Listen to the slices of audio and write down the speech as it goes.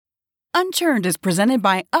Unchurned is presented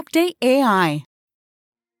by Update AI.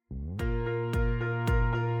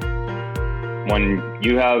 When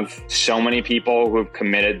you have so many people who've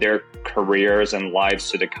committed their careers and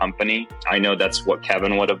lives to the company, I know that's what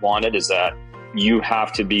Kevin would have wanted, is that you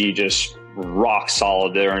have to be just rock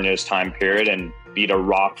solid during this time period and be the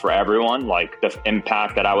rock for everyone. Like the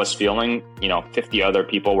impact that I was feeling, 50 other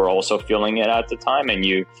people were also feeling it at the time. And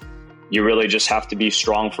you really just have to be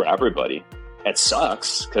strong for everybody. It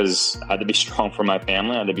sucks because I had to be strong for my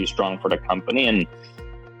family. I had to be strong for the company. And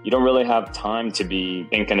you don't really have time to be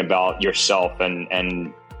thinking about yourself.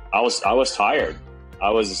 And I was tired.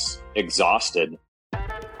 I was exhausted.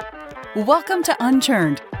 Welcome to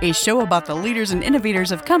Unchurned, a show about the leaders and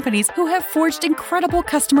innovators of companies who have forged incredible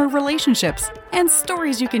customer relationships and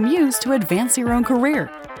stories you can use to advance your own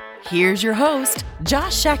career. Here's your host,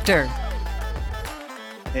 Josh Schechter.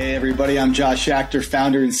 Hey everybody, I'm Josh Schechter,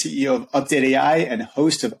 founder and CEO of Update AI and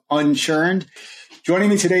host of Unchurned. Joining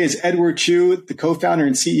me today is Edward Chiu, the co-founder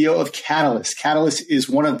and CEO of Catalyst. Catalyst is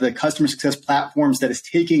one of the customer success platforms that is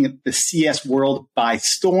taking the CS world by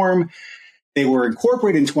storm. They were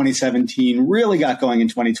incorporated in 2017, really got going in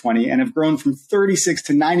 2020, and have grown from 36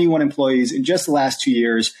 to 91 employees in just the last 2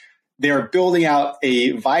 years. They are building out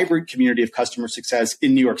a vibrant community of customer success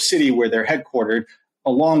in New York City, where they're headquartered,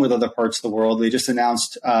 along with other parts of the world. They just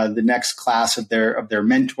announced the next class of their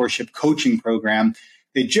mentorship coaching program.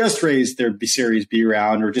 They just raised their Series B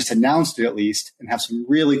round, or just announced it at least, and have some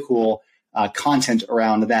really cool content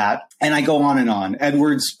around that. And I go on and on.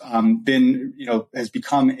 Edward's has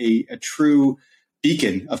become a true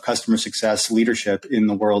beacon of customer success leadership in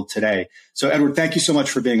the world today. So Edward, thank you so much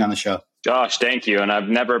for being on the show. Josh, thank you. And I've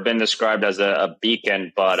never been described as a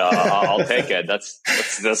beacon, but I'll take it.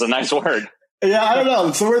 That's a nice word. Yeah, I don't know.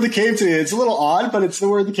 It's the word that came to me. It's a little odd, but it's the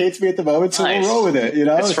word that came to me at the moment. So nice. We'll roll with it.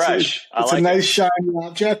 It's fresh. It's a nice shiny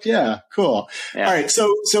object. Yeah, cool. Yeah. All right.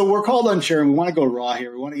 So we're called Unchurned. We want to go raw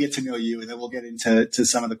here. We want to get to know you, and then we'll get into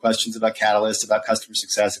some of the questions about Catalyst, about customer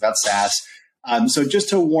success, about SaaS. So just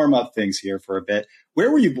to warm up things here for a bit,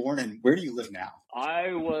 where were you born and where do you live now?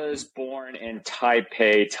 I was born in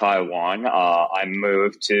Taipei, Taiwan. I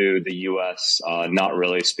moved to the U.S. Not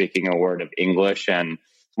really speaking a word of English, and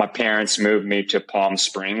my parents moved me to Palm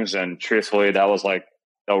Springs, and truthfully, that was like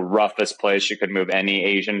the roughest place you could move any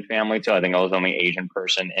Asian family to. I think I was the only Asian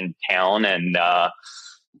person in town, and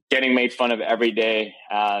getting made fun of every day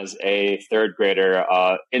as a third grader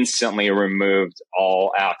instantly removed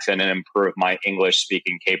all accent and improved my English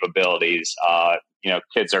speaking capabilities.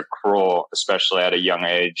 Kids are cruel, especially at a young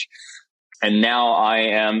age. And now I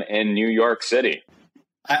am in New York City.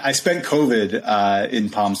 I spent COVID in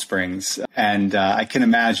Palm Springs, and I can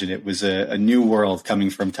imagine it was a new world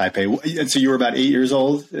coming from Taipei. And so you were about 8 years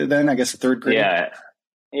old then, I guess, a third grade? Yeah.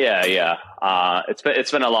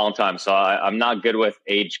 It's been a long time, so I'm not good with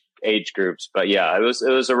age groups. But yeah, it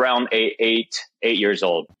was around eight years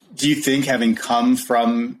old. Do you think having come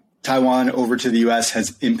from Taiwan over to the U.S.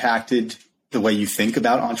 has impacted the way you think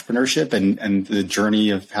about entrepreneurship and the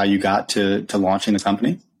journey of how you got to launching the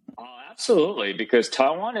company? Absolutely, because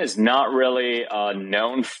Taiwan is not really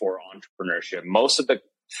known for entrepreneurship. Most of the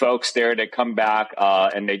folks there, they come back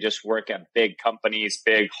and they just work at big companies,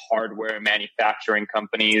 big hardware manufacturing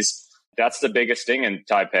companies. That's the biggest thing in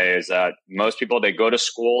Taipei, is that most people, they go to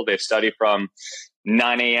school, they study from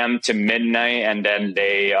 9 a.m. to midnight, and then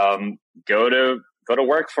they go to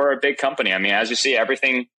work for a big company. I mean, as you see,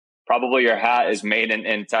 everything, probably your hat is made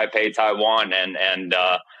in Taipei, Taiwan, and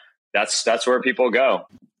that's where people go.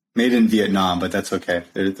 Made in Vietnam, but that's okay.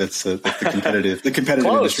 That's the competitive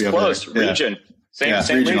industry over close there. Region. Yeah.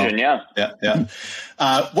 Same region, yeah. Yeah.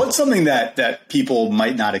 What's something that people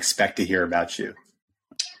might not expect to hear about you?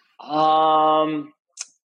 I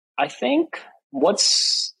think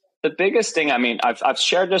what's the biggest thing, I mean, I've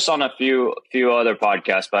shared this on a few other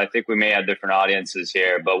podcasts, but I think we may have different audiences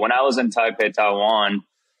here. But when I was in Taipei, Taiwan,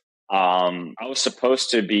 I was supposed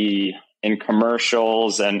to be in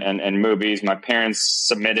commercials and movies. My parents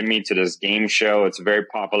submitted me to this game show. It's a very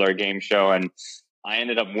popular game show, and I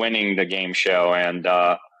ended up winning the game show. And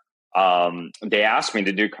they asked me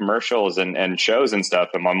to do commercials and shows and stuff.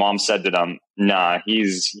 And my mom said to them, "Nah,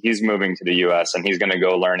 he's moving to the U.S. and he's going to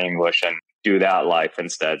go learn English and do that life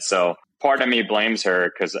instead." So part of me blames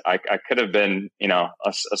her, because I could have been,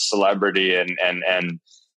 a celebrity and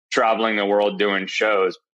traveling the world doing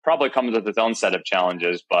shows. Probably comes with its own set of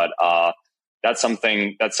challenges, but that's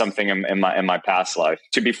something in my past life.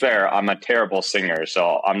 To be fair, I'm a terrible singer,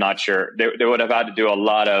 so I'm not sure they would have had to do a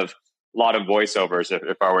lot of voiceovers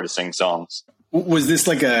if I were to sing songs. Was this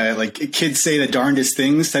like kids say the darndest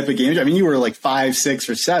things type of game? I mean, you were like 5, 6,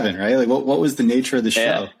 or 7, right? Like what was the nature of the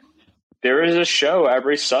show? there is a show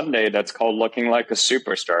every Sunday that's called Looking Like a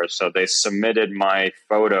Superstar. So they submitted my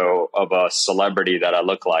photo of a celebrity that I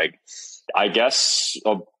look like. I guess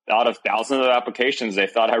out of thousands of applications, they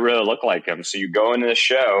thought I really looked like him. So you go into the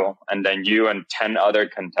show, and then you and 10 other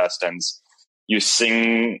contestants, you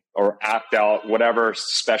sing or act out whatever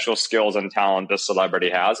special skills and talent the celebrity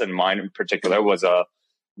has. And mine in particular was a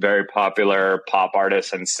very popular pop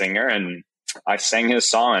artist and singer. And I sang his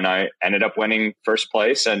song, and I ended up winning first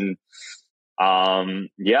place. And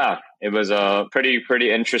it was a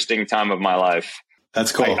pretty interesting time of my life.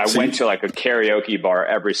 That's cool. I went to like a karaoke bar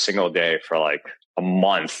every single day for like a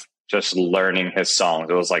month, just learning his songs.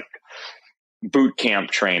 It was like boot camp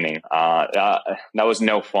training. That was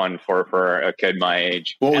no fun for a kid my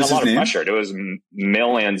age. What was a lot his name? Of pressure. There was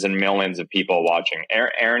millions and millions of people watching.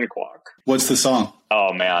 Aaron Kwok. What's the song?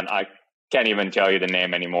 Oh man, I can't even tell you the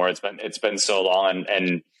name anymore. It's been so long,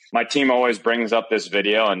 and my team always brings up this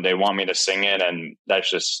video and they want me to sing it, and there's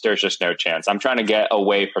just no chance. I'm trying to get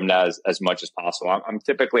away from that as much as possible. I'm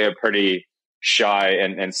typically a pretty shy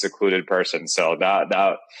and secluded person, so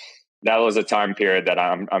that was a time period that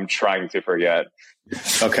I'm trying to forget.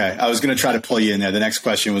 Okay, I was going to try to pull you in there. The next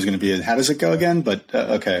question was going to be, how does it go again? But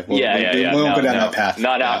okay, we won't go down that path.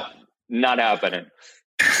 Not happening.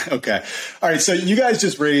 Okay. All right. So you guys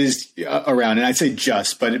just raised around, and I'd say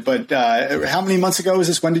just, but how many months ago was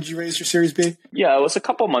this? When did you raise your Series B? Yeah, it was a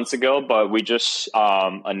couple months ago, but we just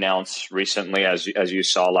announced recently, as you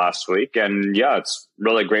saw last week. And yeah, it's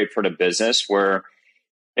really great for the business. We're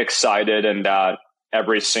excited, and that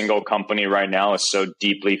every single company right now is so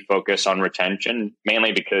deeply focused on retention,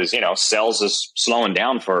 mainly because, sales is slowing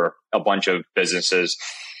down for a bunch of businesses.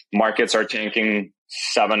 Markets are tanking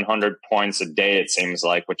 700 points a day, it seems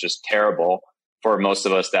like, which is terrible for most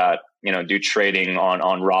of us that, do trading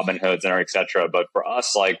on Robinhoods and et cetera. But for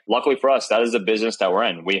us, luckily for us, that is the business that we're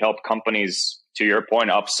in. We help companies, to your point,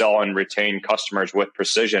 upsell and retain customers with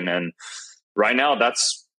precision. And right now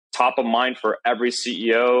that's top of mind for every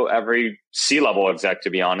CEO, every C-level exec, to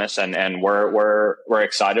be honest. And we're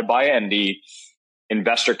excited by it. And the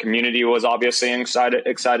investor community was obviously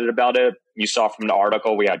excited about it. You saw from the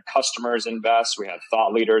article, we had customers invest, we had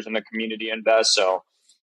thought leaders in the community invest. So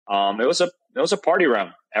it was a party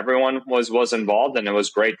round. Everyone was involved, and it was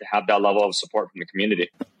great to have that level of support from the community.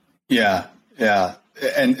 Yeah.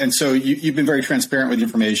 And so you've been very transparent with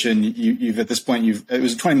information. You've at this point, it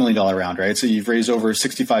was a $20 million round, right? So you've raised over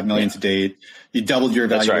 $65 million to date. You doubled your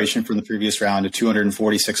valuation from the previous round to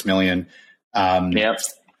 $246 million. Yep.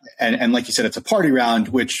 And like you said, it's a party round,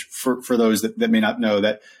 which for those that may not know,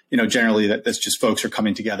 that, generally that's just folks are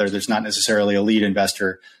coming together. There's not necessarily a lead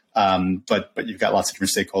investor, but you've got lots of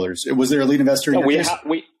different stakeholders. Was there a lead investor?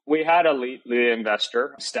 We had a lead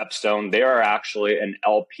investor, Stepstone. They are actually an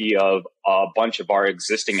LP of a bunch of our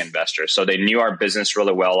existing investors. So they knew our business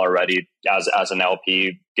really well already as an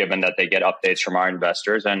LP, given that they get updates from our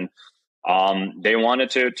investors. And they wanted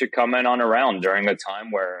to come in on a round during a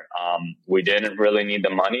time where we didn't really need the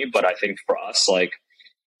money. But I think for us,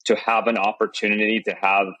 to have an opportunity to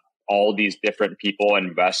have all these different people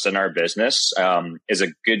invest in our business is a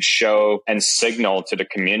good show and signal to the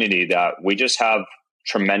community that we just have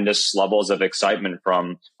tremendous levels of excitement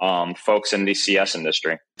from folks in the CS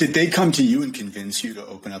industry. Did they come to you and convince you to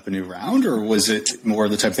open up a new round, or was it more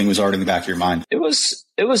the type of thing was already in the back of your mind? It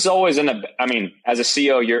was always as a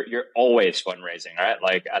CEO, you're always fundraising,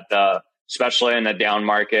 right? Especially in the down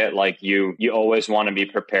market, you always want to be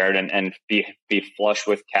prepared and be flush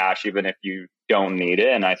with cash, even if you don't need it.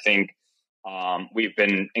 And I think we've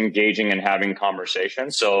been engaging and having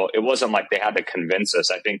conversations. So it wasn't like they had to convince us.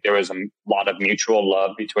 I think there was a lot of mutual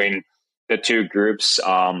love between the two groups.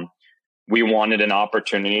 We wanted an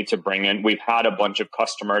opportunity to bring in. We've had a bunch of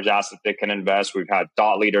customers ask if they can invest. We've had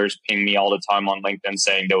thought leaders ping me all the time on LinkedIn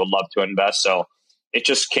saying they would love to invest. So it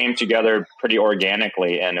just came together pretty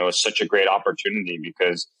organically. And it was such a great opportunity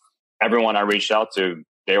because everyone I reached out to,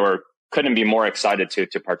 couldn't be more excited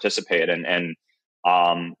to participate. And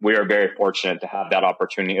we are very fortunate to have that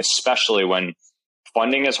opportunity, especially when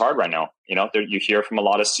funding is hard right now. You hear from a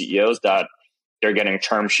lot of CEOs that they're getting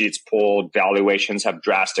term sheets pulled, valuations have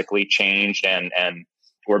drastically changed, and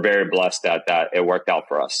we're very blessed that it worked out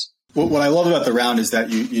for us. Well, what I love about the round is that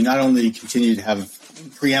you not only continue to have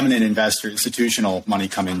preeminent institutional money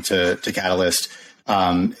come into Catalyst.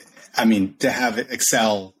 To have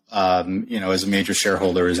Excel, as a major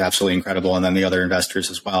shareholder is absolutely incredible. And then the other investors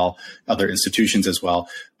as well, other institutions as well.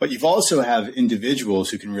 But you've also have individuals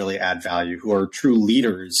who can really add value, who are true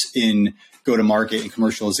leaders in go-to-market and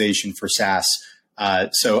commercialization for SaaS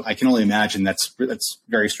So I can only imagine that's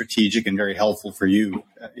very strategic and very helpful for you,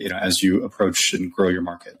 as you approach and grow your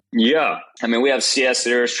market. Yeah. I mean, we have CS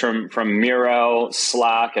leaders from Miro,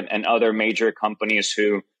 Slack, and other major companies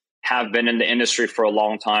who have been in the industry for a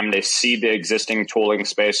long time. They see the existing tooling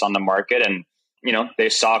space on the market, and they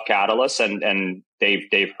saw Catalyst, and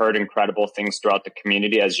they've heard incredible things throughout the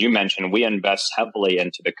community. As you mentioned, we invest heavily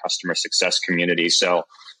into the customer success community. So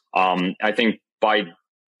I think by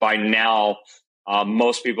now,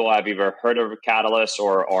 most people have either heard of Catalyst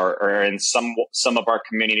or in some of our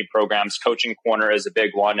community programs. Coaching Corner is a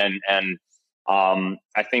big one, and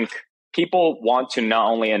I think people want to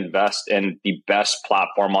not only invest in the best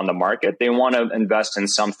platform on the market, they want to invest in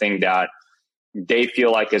something that they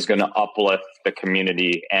feel like is going to uplift the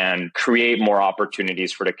community and create more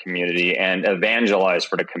opportunities for the community and evangelize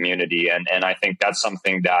for the community. And I think that's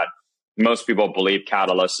something that most people believe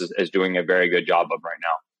Catalyst is doing a very good job of right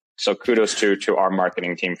now. So kudos to our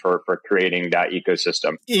marketing team for creating that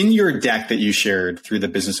ecosystem. In your deck that you shared through the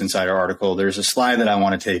Business Insider article, there's a slide that I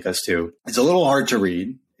want to take us to. It's a little hard to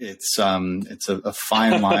read. It's a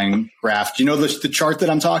fine line graph. Do you know the chart that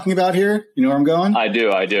I'm talking about here? You know where I'm going? I do.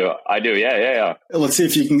 Yeah. Let's see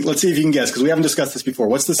if you can guess, because we haven't discussed this before.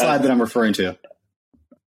 What's the slide that I'm referring to?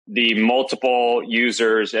 The multiple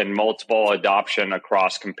users and multiple adoption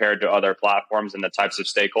across compared to other platforms and the types of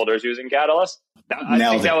stakeholders using Catalyst. I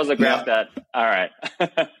think that was a graph all right.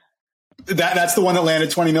 That's the one that landed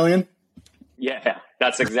 20 million? Yeah,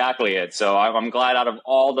 that's exactly it. So I'm glad out of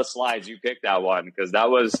all the slides you picked that one, because that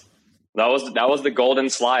was the golden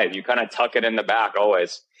slide. You kind of tuck it in the back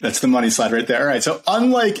always. That's the money slide right there. All right. So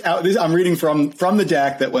unlike I'm reading from the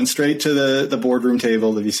deck that went straight to the boardroom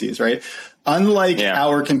table, the VCs, right? Unlike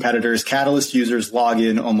our competitors, Catalyst users log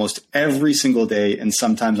in almost every single day and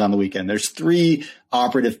sometimes on the weekend. There's 3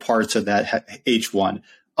 operative parts of that H1.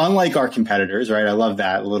 Unlike our competitors, right? I love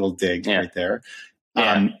that little dig right there.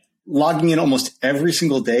 Yeah. Logging in almost every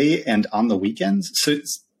single day and on the weekends. So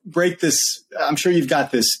break this. I'm sure you've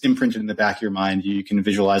got this imprinted in the back of your mind. You can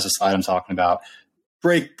visualize the slide I'm talking about.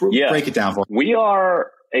 Break it down for me. We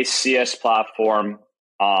are a CS platform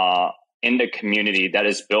in the community that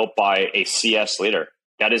is built by a CS leader.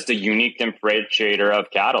 That is the unique differentiator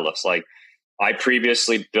of Catalyst. Like, I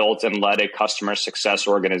previously built and led a customer success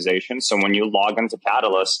organization. So when you log into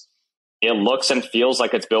Catalyst, it looks and feels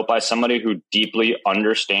like it's built by somebody who deeply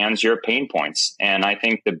understands your pain points. And I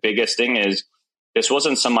think the biggest thing is, this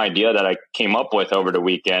wasn't some idea that I came up with over the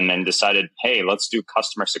weekend and decided, hey, let's do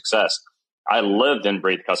customer success. I lived and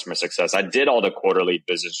breathed customer success. I did all the quarterly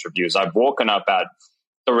business reviews. I've woken up at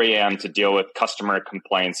 3 a.m. to deal with customer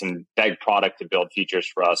complaints and beg product to build features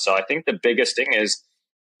for us. So I think the biggest thing is,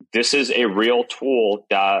 this is a real tool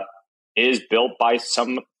that is built by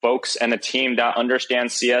some folks and a team that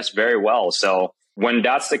understands CS very well. So when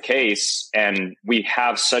that's the case, and we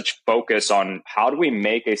have such focus on how do we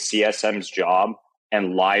make a CSM's job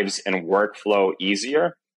and lives and workflow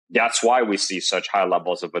easier, that's why we see such high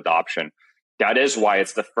levels of adoption. That is why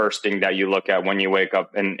it's the first thing that you look at when you wake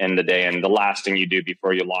up in the day, and the last thing you do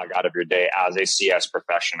before you log out of your day as a CS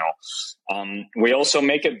professional. We also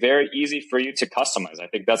make it very easy for you to customize. I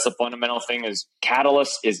think that's the fundamental thing, is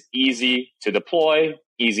Catalyst is easy to deploy,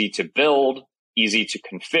 easy to build, easy to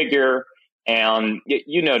configure. And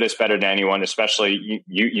you know this better than anyone, especially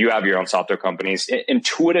you have your own software companies.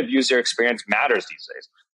 Intuitive user experience matters these days.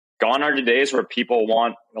 Gone are the days where people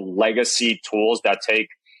want legacy tools that take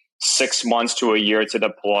 6 months to a year to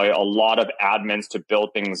deploy, a lot of admins to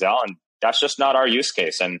build things out. And that's just not our use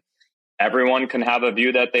case. And everyone can have a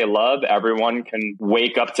view that they love. Everyone can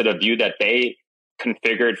wake up to the view that they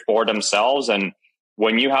configured for themselves. And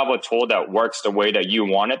when you have a tool that works the way that you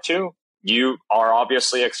want it to, you are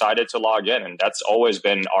obviously excited to log in. And that's always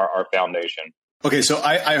been our foundation. Okay, so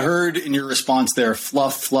I heard in your response there,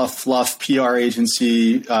 fluff, PR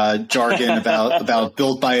agency jargon about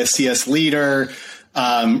built by a CS leader.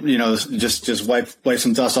 Just wipe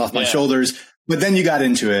some dust off my shoulders. But then you got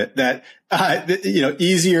into it that,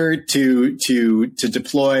 easier to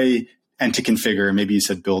deploy and to configure. Maybe you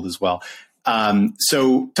said build as well.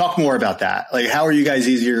 So talk more about that. Like, how are you guys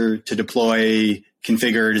easier to deploy,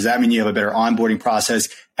 configure? Does that mean you have a better onboarding process?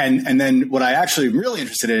 And then what I actually am really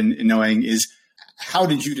interested in knowing is, how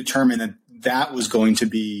did you determine that was going to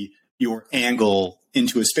be your angle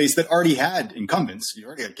into a space that already had incumbents? You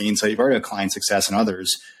already had Gainsight, you've already had client success and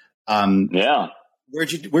others.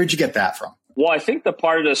 Where'd you get that from? Well, I think the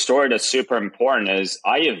part of the story that's super important is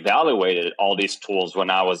I evaluated all these tools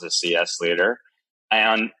when I was a CS leader,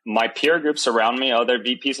 and my peer groups around me, other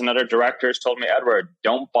VPs and other directors, told me, Edward,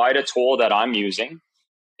 don't buy the tool that I'm using.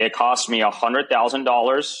 It cost me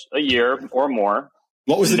 $100,000 a year or more.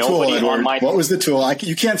 What was the tool, Edward? What was the tool?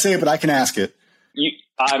 You can't say it, but I can ask it.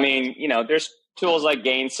 There's tools like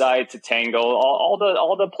Gainsight, to Tango, all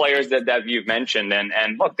the players that you've mentioned.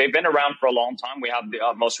 And look, they've been around for a long time. We have the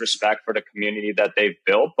utmost respect for the community that they've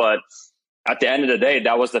built. But at the end of the day,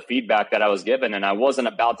 that was the feedback that I was given. And I wasn't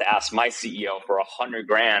about to ask my CEO for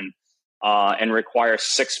 $100,000 and require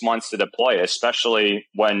 6 months to deploy, especially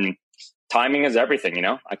when timing is everything.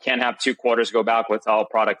 I can't have 2 quarters go back without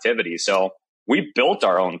productivity. So we built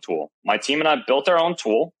our own tool. My team and I built our own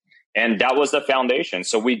tool, and that was the foundation.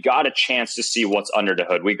 So we got a chance to see what's under the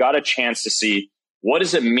hood. We got a chance to see what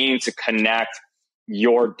does it mean to connect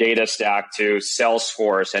your data stack to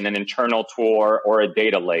Salesforce and an internal tool or a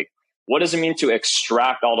data lake. What does it mean to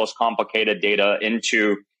extract all those complicated data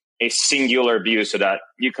into a singular view so that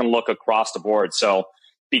you can look across the board? So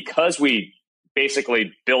because we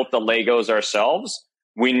basically built the Legos ourselves,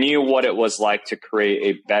 we knew what it was like to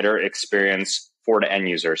create a better experience for the end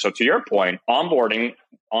user. So to your point, onboarding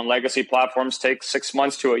on legacy platforms takes 6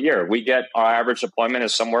 months to a year. We get our average deployment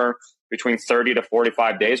is somewhere between 30 to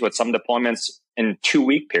 45 days, with some deployments in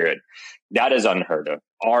 2-week period. That is unheard of.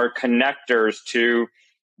 Our connectors to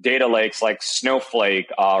data lakes like Snowflake,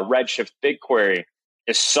 Redshift, BigQuery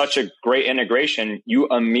is such a great integration. You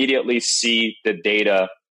immediately see the data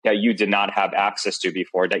that you did not have access to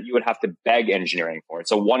before, that you would have to beg engineering for.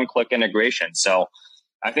 It's a one-click integration. So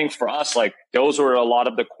I think for us, those were a lot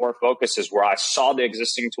of the core focuses where I saw the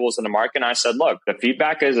existing tools in the market and I said, look, the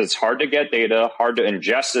feedback is it's hard to get data, hard to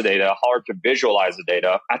ingest the data, hard to visualize the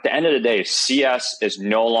data. At the end of the day, CS is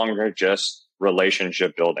no longer just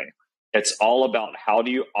relationship building. It's all about how do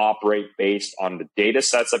you operate based on the data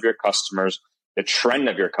sets of your customers, the trend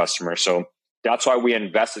of your customers. So that's why we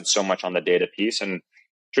invested so much on the data piece. And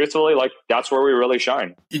truthfully, that's where we really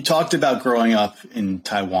shine. You talked about growing up in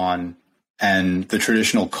Taiwan and the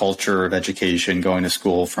traditional culture of education, going to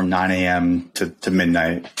school from 9 a.m. to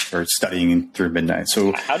midnight, or studying through midnight.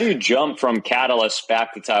 So how do you jump from Catalyst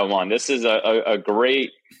back to Taiwan? This is a great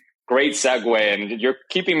segue, and you're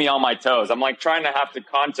keeping me on my toes. I'm trying to have to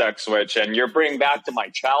context switch, and you're bringing back to my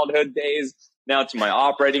childhood days, now to my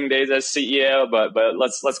operating days as CEO. But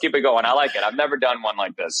let's keep it going. I like it. I've never done one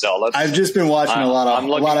like this, so I've just been watching a lot of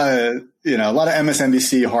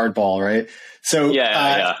MSNBC hardball, right? So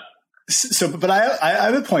yeah. But I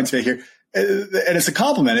have a point to make here, and it's a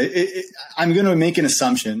compliment. I'm going to make an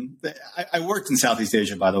assumption. I worked in Southeast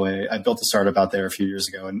Asia, by the way. I built a startup out there a few years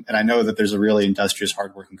ago, and I know that there's a really industrious,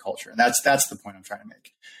 hardworking culture. And that's the point I'm trying to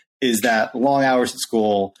make, is that long hours at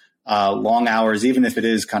school, long hours, even if it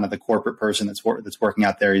is kind of the corporate person that's working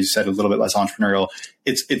out there, you said a little bit less entrepreneurial,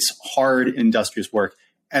 it's hard, industrious work.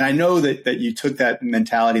 And I know that you took that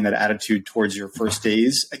mentality and that attitude towards your first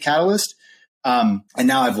days at Catalyst. And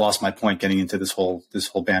now I've lost my point getting into this whole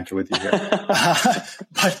banter with you here.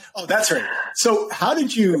 That's right. So how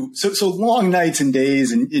did you, so long nights and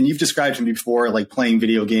days, and you've described to me before, playing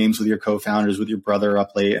video games with your co-founders, with your brother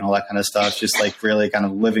up late and all that kind of stuff, just really kind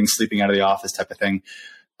of living, sleeping out of the office type of thing.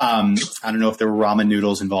 I don't know if there were ramen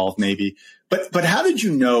noodles involved, maybe, but how did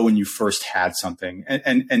you know when you first had something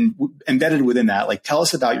and embedded within that? Tell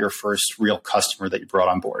us about your first real customer that you brought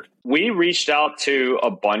on board. We reached out to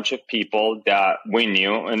a bunch of people that we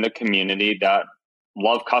knew in the community that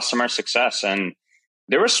love customer success, and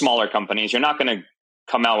there were smaller companies. You're not going to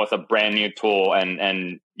come out with a brand new tool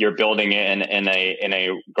and you're building it in a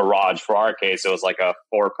garage. For our case, it was like a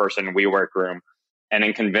 4-person WeWork room, and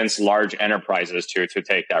then convince large enterprises to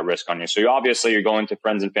take that risk on you. So you're going to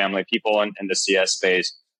friends and family, people in the CS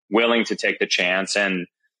space, willing to take the chance. And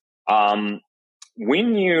we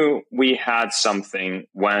knew we had something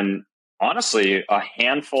when, honestly, a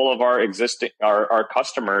handful of our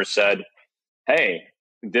customers said, hey,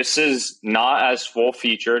 this is not as full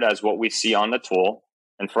featured as what we see on the tool.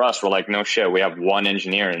 And for us, we're like, no shit, we have 1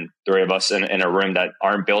 engineer and 3 of us in a room that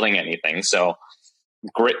aren't building anything. So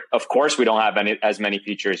great. Of course, we don't have as many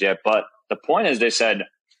features yet, but the point is, they said,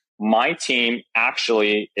 my team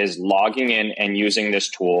actually is logging in and using this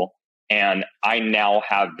tool, and I now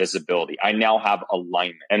have visibility. I now have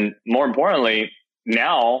alignment. And more importantly,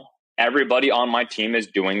 now everybody on my team is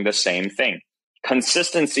doing the same thing.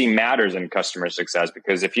 Consistency matters in customer success,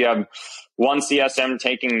 because if you have one CSM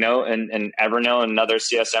taking note in Evernote, another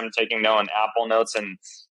CSM taking note in Apple Notes, and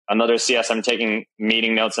another CSM taking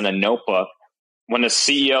meeting notes in a notebook, when the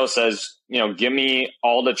CEO says, give me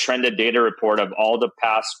all the trended data report of all the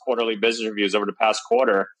past quarterly business reviews over the past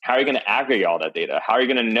quarter, how are you going to aggregate all that data? How are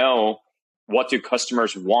you going to know what do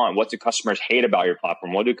customers want? What do customers hate about your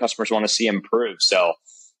platform? What do customers want to see improve? So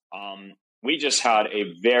we just had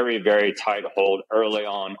a very, very tight hold early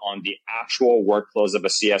on the actual workflows of a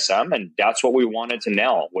CSM. And that's what we wanted to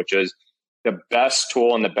nail, which is the best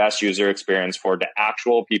tool and the best user experience for the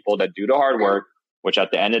actual people that do the hard work, which at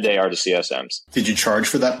the end of the day are the CSMs. Did you charge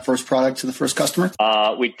for that first product to the first customer?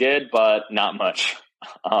 We did, but not much.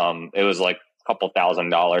 It was like a couple $1,000,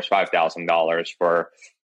 $5,000 for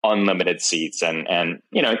unlimited seats. And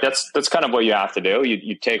you know, that's kind of what you have to do.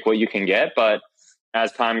 You take what you can get, but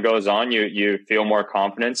as time goes on, you feel more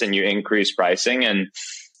confidence and you increase pricing. And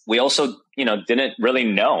we also, you know, didn't really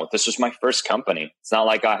know. This was my first company. It's not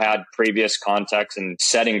like I had previous context in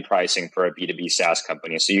setting pricing for a B2B SaaS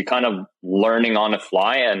company. So you kind of learning on the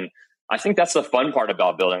fly. And I think that's the fun part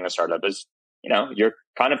about building a startup is, you know, you're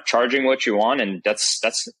kind of charging what you want. And that's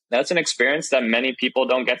an experience that many people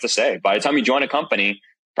don't get to say. By the time you join a company,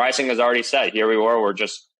 pricing is already set. Here we were, we're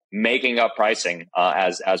just making up pricing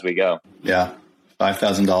as we go. Yeah.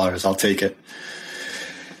 $5,000. I'll take it.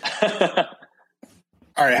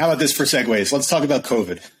 All right. How about this for segues? Let's talk about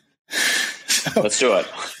COVID. Let's do it.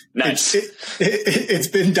 Nice. It's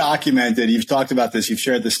been documented. You've talked about this. You've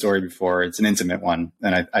shared this story before. It's an intimate one.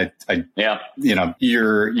 And I yeah, you know,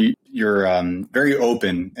 you're very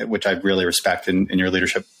open, which I really respect in your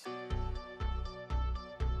leadership.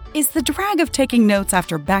 Is the drag of taking notes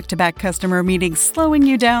after back-to-back customer meetings slowing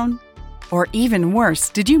you down? Or even worse,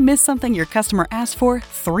 did you miss something your customer asked for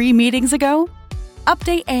 3 meetings ago?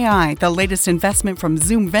 Update AI, the latest investment from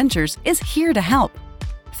Zoom Ventures, is here to help.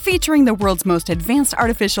 Featuring the world's most advanced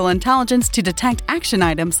artificial intelligence to detect action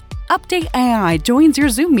items, Update AI joins your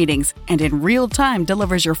Zoom meetings and in real time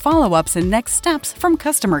delivers your follow-ups and next steps from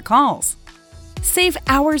customer calls. Save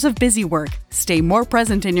hours of busy work, stay more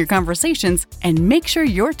present in your conversations, and make sure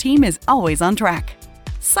your team is always on track.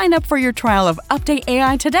 Sign up for your trial of Update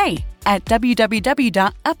AI today at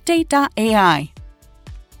www.update.ai.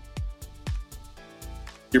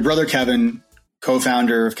 Your brother, Kevin,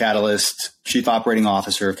 co-founder of Catalyst, chief operating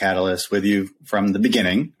officer of Catalyst, with you from the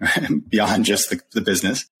beginning, beyond just the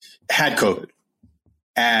business, had COVID.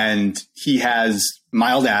 And he has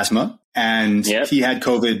mild asthma, and he had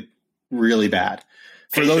COVID really bad.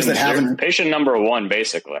 For those that haven't... Patient number 1,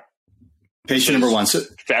 basically. Patient number 1. So,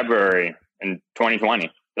 February in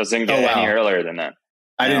 2020. Doesn't get any earlier than that.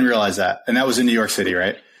 I didn't realize that. And that was in New York City,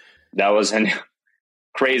 right? That was in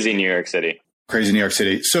crazy New York City. Crazy New York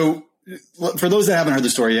City. So for those that haven't heard the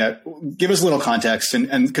story yet, give us a little context.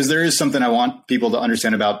 And because there is something I want people to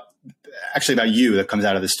understand about you that comes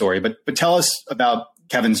out of this story. But tell us about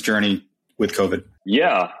Kevin's journey with COVID.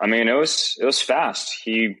 Yeah. I mean, it was fast.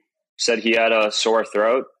 He said he had a sore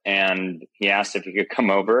throat and he asked if he could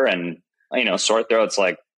come over, and, you know, sore throat's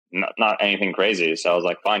like not anything crazy. So I was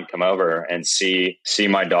like, fine, come over and see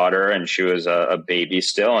my daughter. And she was a baby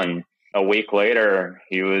still. And a week later,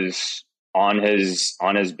 he was on his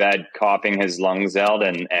bed, coughing his lungs out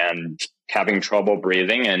and having trouble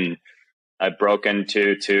breathing. And I broke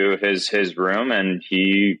into his room and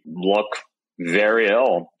he looked very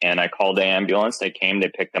ill. And I called the ambulance. They came,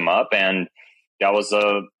 they picked him up. And that was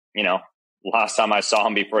last time I saw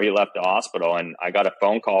him before he left the hospital. And I got a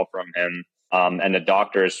phone call from him. And the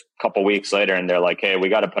doctors a couple weeks later, and they're like, hey, we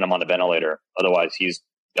got to put him on the ventilator. Otherwise he's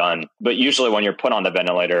done. But usually when you're put on the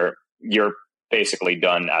ventilator, you're basically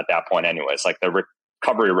done at that point anyways. Like the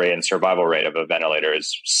recovery rate and survival rate of a ventilator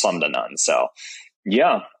is slim to none. So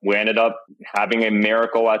yeah, we ended up having a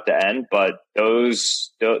miracle at the end. But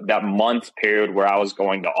that month period where I was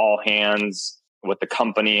going to all hands with the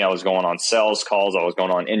company, I was going on sales calls, I was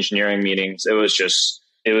going on engineering meetings. It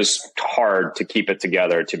was hard to keep it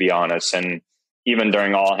together, to be honest. And even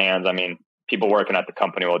during all hands, I mean, people working at the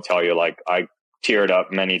company will tell you, like, I teared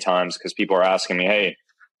up many times because people are asking me, hey,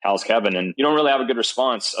 how's Kevin? And you don't really have a good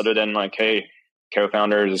response other than like, hey,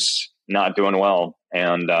 co-founder's not doing well.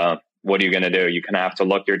 And what are you going to do? You kind of have to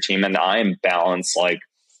look your team in the eye and balance like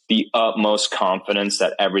the utmost confidence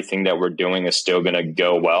that everything that we're doing is still going to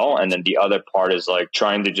go well. And then the other part is like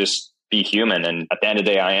trying to just be human. And at the end of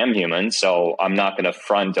the day, I am human. So I'm not going to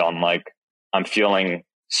front on like, I'm feeling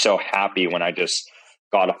so happy when I just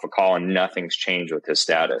got off a call and nothing's changed with his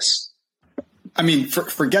status. I mean,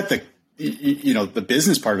 forget the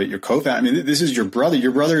business part of it, your co-founder. I mean, this is your brother.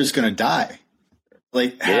 Your brother is going to die.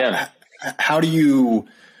 Like, how did you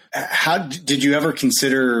ever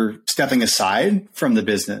consider stepping aside from the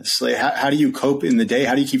business? Like, how do you cope in the day?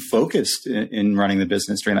 How do you keep focused in running the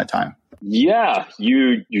business during that time? Yeah,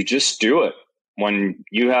 you just do it. When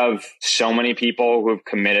you have so many people who've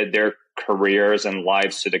committed their careers and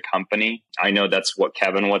lives to the company, I know that's what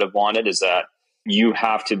Kevin would have wanted, is that you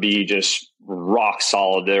have to be just rock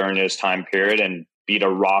solid during this time period and beat a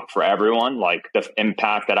rock for everyone. Like the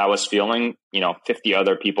impact that I was feeling, 50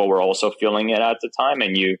 other people were also feeling it at the time.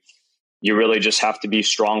 And you really just have to be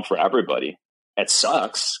strong for everybody. It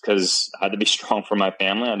sucks because I had to be strong for my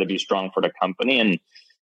family. I had to be strong for the company. And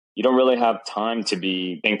you don't really have time to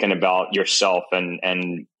be thinking about yourself.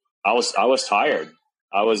 And I was tired.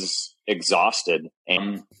 I was exhausted.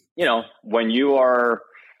 And, when you are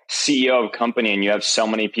CEO of a company and you have so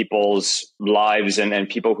many people's lives and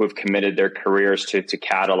people who have committed their careers to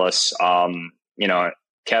Catalyst,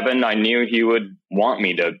 Kevin, I knew he would want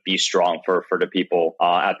me to be strong for the people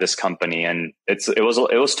at this company. And it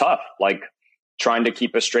was tough, like trying to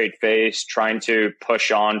keep a straight face, trying to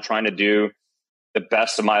push on, trying to do the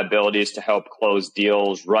best of my abilities to help close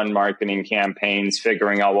deals, run marketing campaigns,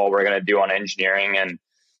 figuring out what we're going to do on engineering. And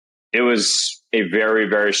it was a very,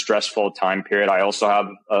 very stressful time period. I also have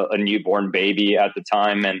a newborn baby at the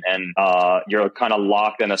time, and you're kind of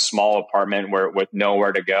locked in a small apartment with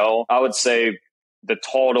nowhere to go. I would say the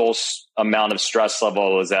total amount of stress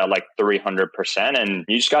level is at like 300%, and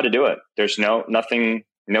you just got to do it. There's no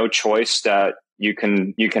choice that you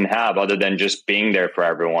can have other than just being there for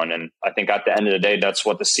everyone. And I think at the end of the day, that's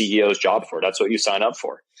what the CEO's job for. That's what you sign up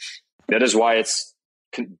for. That is why it's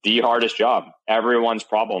the hardest job. Everyone's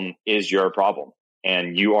problem is your problem,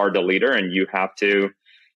 and you are the leader, and you have to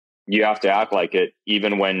act like it,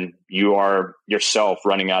 even when you are yourself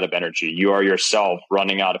running out of energy. You are yourself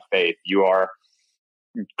running out of faith. You are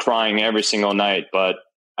crying every single night, but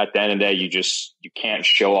at the end of the day, you can't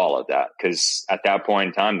show all of that, because at that point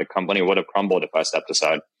in time, the company would have crumbled if I stepped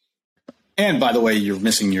aside. And by the way, you're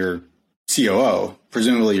missing your COO,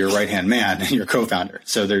 presumably your right-hand man and your co-founder.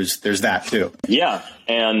 So there's that too. Yeah.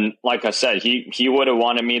 And like I said, he would have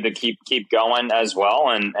wanted me to keep going as well.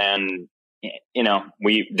 And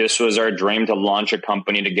this was our dream to launch a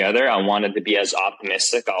company together. I wanted to be as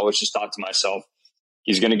optimistic. I always just thought to myself,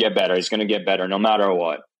 he's going to get better. He's going to get better no matter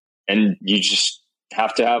what. And you just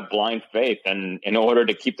have to have blind faith. And in order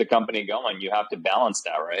to keep the company going, you have to balance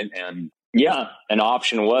that, right? And yeah, an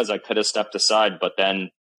option was I could have stepped aside, but then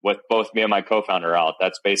with both me and my co-founder out,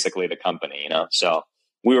 that's basically the company, So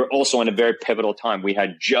we were also in a very pivotal time. We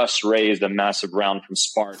had just raised a massive round from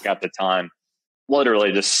Spark at the time,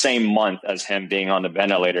 literally the same month as him being on the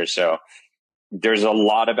ventilator. So there's a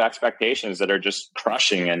lot of expectations that are just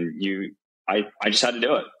crushing, and I just had to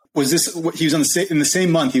do it. Was this, he was in the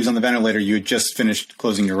same month he was on the ventilator, you had just finished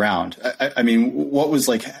closing your round. I mean, what was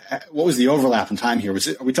the overlap in time here?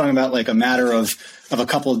 Are we talking about like a matter of a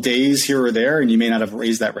couple of days here or there, and you may not have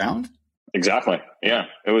raised that round? Exactly. Yeah.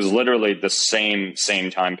 It was literally the same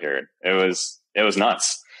time period. It was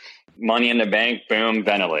nuts. Money in the bank, boom,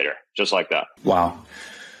 ventilator, just like that. Wow.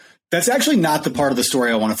 That's actually not the part of the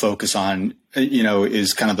story I want to focus on,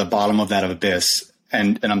 is kind of the bottom of that abyss.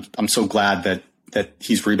 And I'm so glad that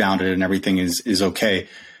he's rebounded and everything is okay,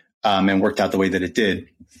 and worked out the way that it did.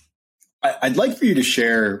 I'd like for you to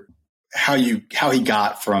share how he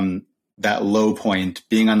got from that low point,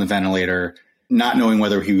 being on the ventilator, not knowing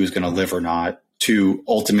whether he was going to live or not, to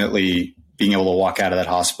ultimately being able to walk out of that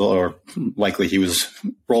hospital, or likely he was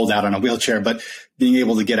rolled out on a wheelchair, but being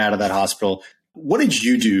able to get out of that hospital. What did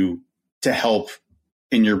you do to help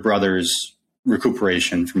in your brother's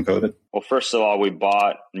recuperation from COVID? Well, first of all, we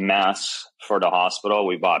bought masks for the hospital.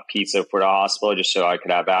 We bought pizza for the hospital just so I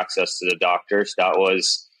could have access to the doctors. That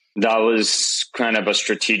was kind of a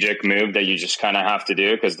strategic move that you just kind of have to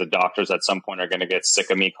do, because the doctors at some point are going to get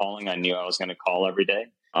sick of me calling. I knew I was going to call every day.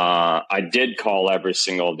 I did call every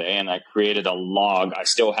single day, and I created a log. I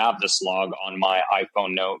still have this log on my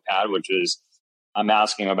iPhone notepad, which is, I'm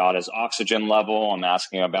asking about his oxygen level. I'm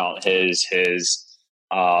asking about his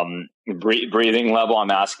breathing level.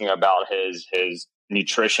 I'm asking about his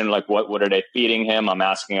nutrition, like what are they feeding him? I'm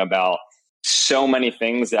asking about so many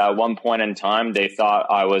things that at one point in time, they thought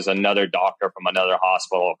I was another doctor from another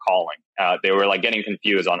hospital calling. They were like getting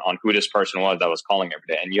confused on who this person was that was calling every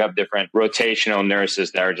day. And you have different rotational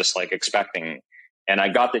nurses that are just like expecting. And I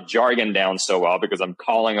got the jargon down so well because I'm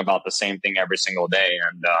calling about the same thing every single day.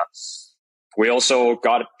 And we also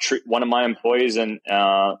got one of my employees at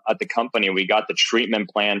the company. We got the treatment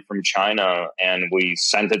plan from China, and we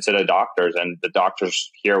sent it to the doctors. And the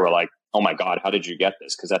doctors here were like, "Oh my God, how did you get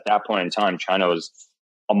this?" Because at that point in time, China was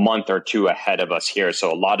a month or two ahead of us here.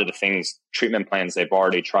 So a lot of the treatment plans, they've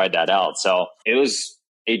already tried that out. So it was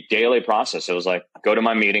a daily process. It was like, go to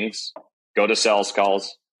my meetings, go to sales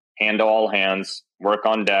calls, handle all hands, work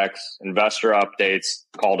on decks, investor updates,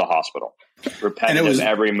 call the hospital. Repetitive,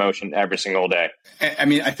 every motion, every single day. I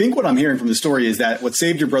mean, I think what I'm hearing from the story is that what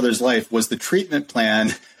saved your brother's life was the treatment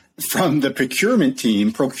plan from the procurement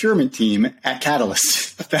team at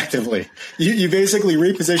Catalyst, effectively. You basically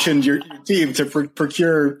repositioned your team to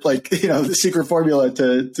procure, the secret formula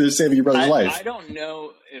to save your brother's life. I don't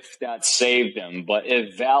know if that saved him, but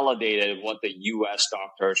it validated what the U.S.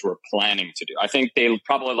 doctors were planning to do. I think they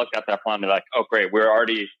probably looked at that plan and they're like, oh, great,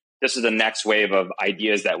 this is the next wave of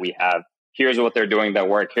ideas that we have. Here's what they're doing that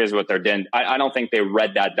work. Here's what they're doing. I don't think they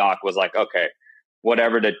read that doc, was like, okay,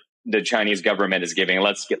 whatever the Chinese government is giving,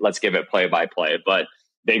 let's give it play by play. But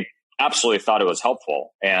they absolutely thought it was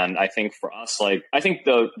helpful. And I think for us, I think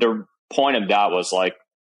the point of that was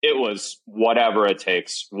it was whatever it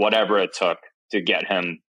takes, whatever it took to get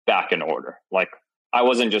him back in order. I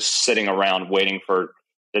wasn't just sitting around waiting for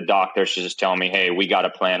the doctors to just tell me, hey, we got a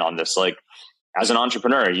plan on this. As an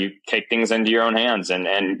entrepreneur, you take things into your own hands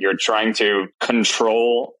and you're trying to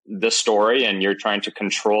control the story and you're trying to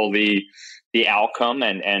control the outcome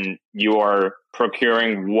and you are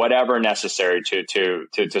procuring whatever necessary to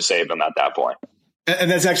save them at that point. And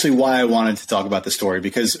that's actually why I wanted to talk about the story,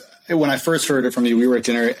 because when I first heard it from you, we were at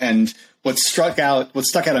dinner, and what stuck out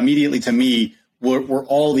immediately to me were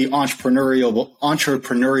all the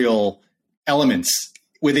entrepreneurial elements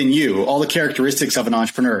within you, all the characteristics of an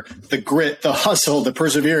entrepreneur, the grit, the hustle, the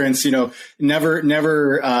perseverance,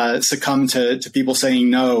 never succumb to people saying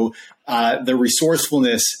no, the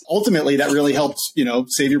resourcefulness. Ultimately, that really helped,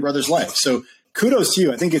 save your brother's life. So kudos to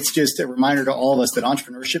you. I think it's just a reminder to all of us that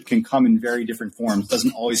entrepreneurship can come in very different forms. It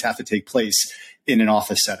doesn't always have to take place in an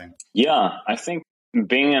office setting. Yeah, I think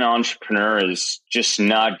being an entrepreneur is just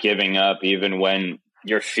not giving up even when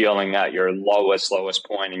you're feeling at your lowest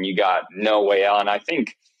point and you got no way out. And I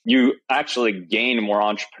think you actually gain more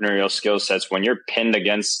entrepreneurial skill sets when you're pinned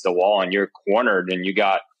against the wall and you're cornered and you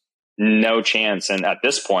got no chance. And at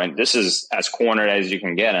this point, this is as cornered as you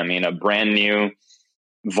can get. I mean, a brand new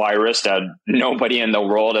virus that nobody in the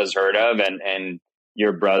world has heard of, and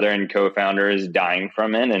your brother and co-founder is dying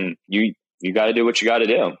from it, and you got to do what you got to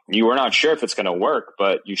do. You were not sure if it's going to work,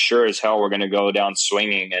 but you sure as hell were going to go down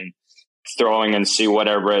swinging and throwing and see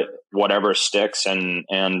whatever sticks. And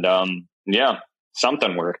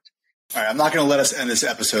something worked. All right, I'm not going to let us end this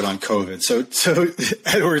episode on COVID. So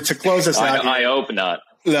Edward, to close us out, I hope not.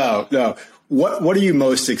 No. What are you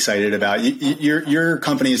most excited about? Your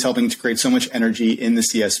company is helping to create so much energy in the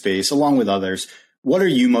CS space, along with others. What are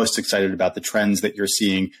you most excited about, the trends that you're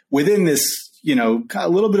seeing within this, a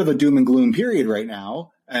little bit of a doom and gloom period right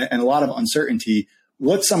now and a lot of uncertainty?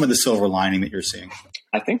 What's some of the silver lining that you're seeing?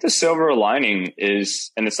 I think the silver lining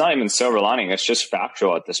is, and it's not even silver lining, it's just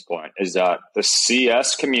factual at this point, is that the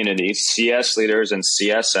CS community, CS leaders and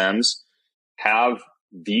CSMs have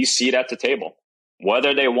the seat at the table.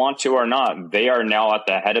 Whether they want to or not, they are now at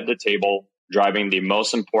the head of the table, driving the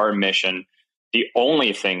most important mission, the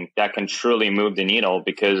only thing that can truly move the needle,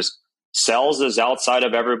 because sales is outside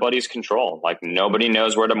of everybody's control. Nobody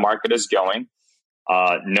knows where the market is going.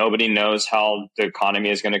 Nobody knows how the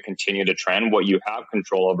economy is going to continue to trend. What you have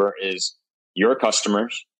control over is your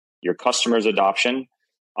customers adoption,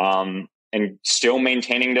 and still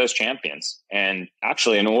maintaining those champions. And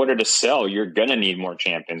actually, in order to sell, you're going to need more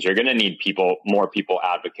champions. You're going to need more people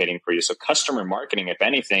advocating for you. So customer marketing, if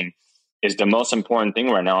anything, is the most important thing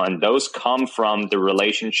right now. And those come from the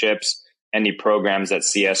relationships and the programs that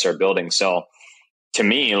CS are building. So to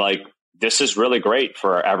me, this is really great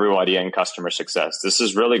for everybody in customer success. This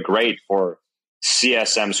is really great for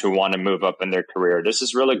CSMs who want to move up in their career. This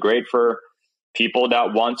is really great for people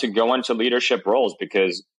that want to go into leadership roles,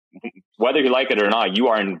 because whether you like it or not, you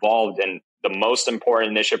are involved in the most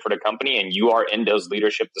important initiative for the company, and you are in those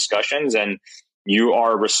leadership discussions, and you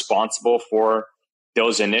are responsible for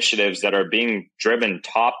those initiatives that are being driven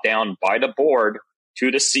top down by the board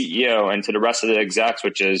to the CEO and to the rest of the execs,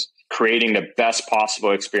 which is creating the best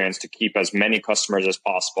possible experience to keep as many customers as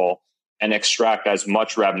possible and extract as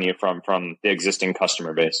much revenue from the existing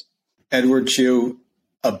customer base. Edward Chiu,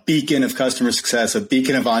 a beacon of customer success, a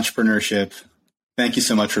beacon of entrepreneurship. Thank you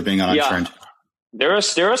so much for being on Unturned. There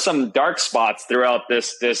are some dark spots throughout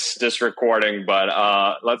this recording, but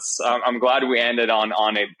I'm glad we ended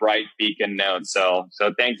on a bright beacon note. So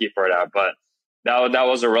thank you for that. But that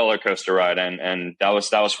was a roller coaster ride, and that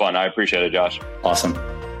was fun. I appreciate it, Josh. Awesome.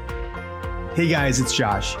 Hey guys, it's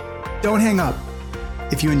Josh. Don't hang up.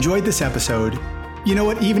 If you enjoyed this episode, you know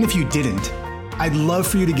what? Even if you didn't, I'd love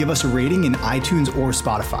for you to give us a rating in iTunes or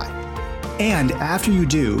Spotify. And after you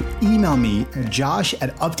do, email me at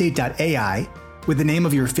josh@update.ai with the name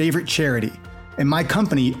of your favorite charity, and my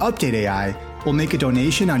company, Update AI, will make a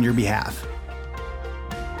donation on your behalf.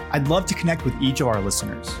 I'd love to connect with each of our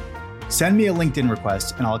listeners. Send me a LinkedIn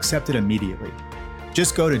request and I'll accept it immediately.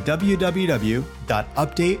 Just go to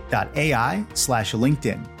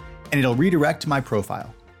www.update.ai/LinkedIn and it'll redirect to my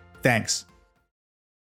profile. Thanks.